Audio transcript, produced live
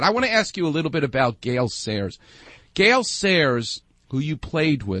I want to ask you a little bit about Gale Sayers. Gale Sayers, who you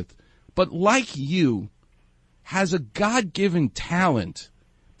played with, but like you, has a God-given talent,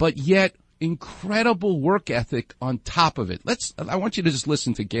 but yet incredible work ethic on top of it. I want you to just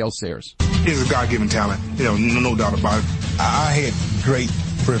listen to Gale Sayers. He's a God-given talent, no doubt about it. I had great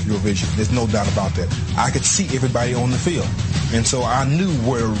peripheral vision. There's no doubt about that. I could see everybody on the field. And so I knew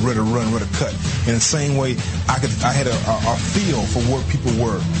where to run, where to cut. In the same way, I had a feel for where people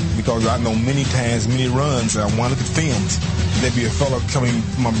were, because I know many times, many runs, when I look at films, there'd be a fella coming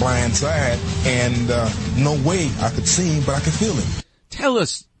from my blind side, and no way I could see him, but I could feel him. Tell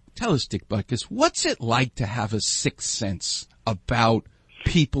us, Dick Butkus, what's it like to have a sixth sense about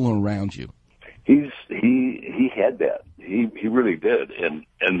people around you? He had that. He really did. And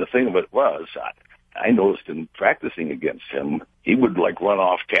the thing of it was, I noticed in practicing against him, he would run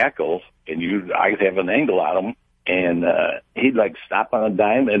off tackle, and I'd have an angle on him, and he'd stop on a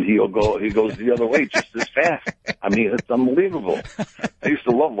dime, and he goes the other way just as fast. I mean, it's unbelievable. I used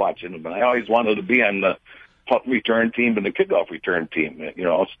to love watching him, and I always wanted to be on the punt return team and the kickoff return team,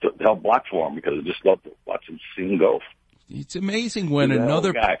 to help block for him, because I just loved to watch him see him go. It's amazing when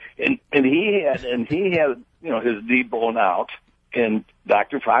another guy, and he had his knee blown out, and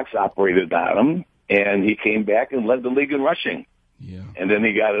Dr. Fox operated on him, and he came back and led the league in rushing. Yeah. And then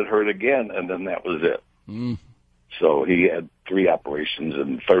he got it hurt again, and then that was it. Mm. So he had 3 operations,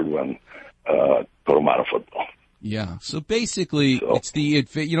 and the third one put him out of football. Yeah. So basically, it's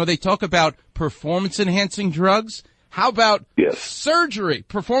they talk about performance-enhancing drugs. How about surgery,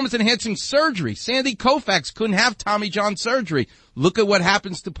 performance-enhancing surgery? Sandy Koufax couldn't have Tommy John surgery. Look at what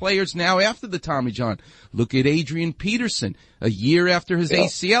happens to players now after the Tommy John. Look at Adrian Peterson. A year after his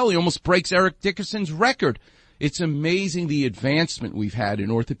ACL, he almost breaks Eric Dickerson's record. It's amazing the advancement we've had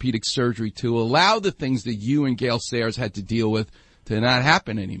in orthopedic surgery to allow the things that you and Gale Sayers had to deal with to not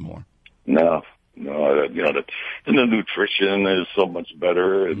happen anymore. No, the nutrition is so much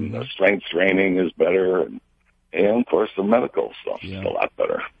better, and the strength training is better, and of course the medical stuff is a lot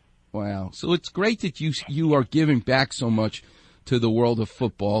better. Wow. So it's great that you are giving back so much to the world of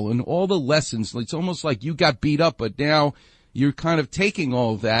football and all the lessons. It's almost like you got beat up, but now you're kind of taking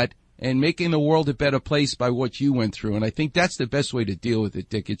all of that and making the world a better place by what you went through. And I think that's the best way to deal with it,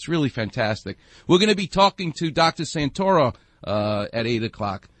 Dick. It's really fantastic. We're going to be talking to Dr. Santoro at 8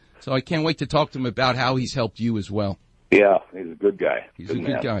 o'clock. So I can't wait to talk to him about how he's helped you as well. Yeah, he's a good guy. He's a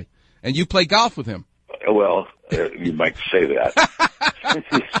good guy. And you play golf with him. Well, you might say that.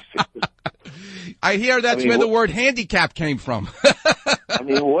 I hear that's where the word handicap came from. I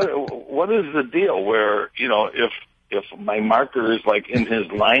mean, what is the deal where, if my marker is in his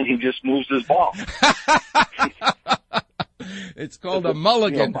line, he just moves his ball? It's called a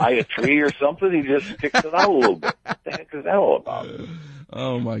mulligan. By a tree or something, he just kicks it out a little bit. What the heck is that all about?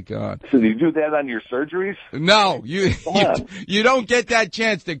 Oh my God. So do you do that on your surgeries? No, you don't get that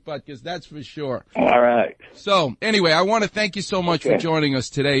chance, Dick Butkus, that's for sure. All right. So anyway, I want to thank you so much for joining us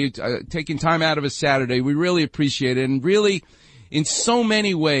today, taking time out of a Saturday. We really appreciate it. And really, in so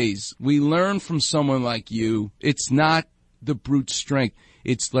many ways, we learn from someone like you. It's not the brute strength.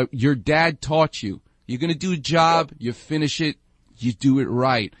 It's like your dad taught you. You're going to do a job, you finish it, you do it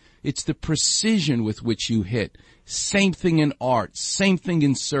right. It's the precision with which you hit. Same thing in art, same thing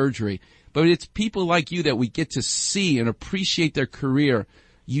in surgery. But it's people like you that we get to see and appreciate their career.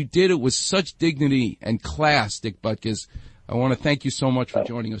 You did it with such dignity and class, Dick Butkus. I want to thank you so much for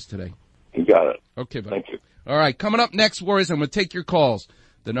joining us today. You got it. Okay, buddy. Thank you. All right, coming up next, Warriors, I'm going to take your calls.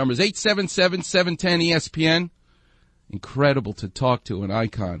 The number is 877-710-ESPN. Incredible to talk to an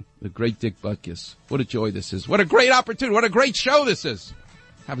icon, the great Dick Butkus. What a joy this is. What a great opportunity. What a great show this is.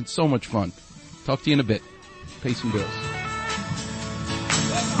 Having so much fun. Talk to you in a bit. Pay some bills.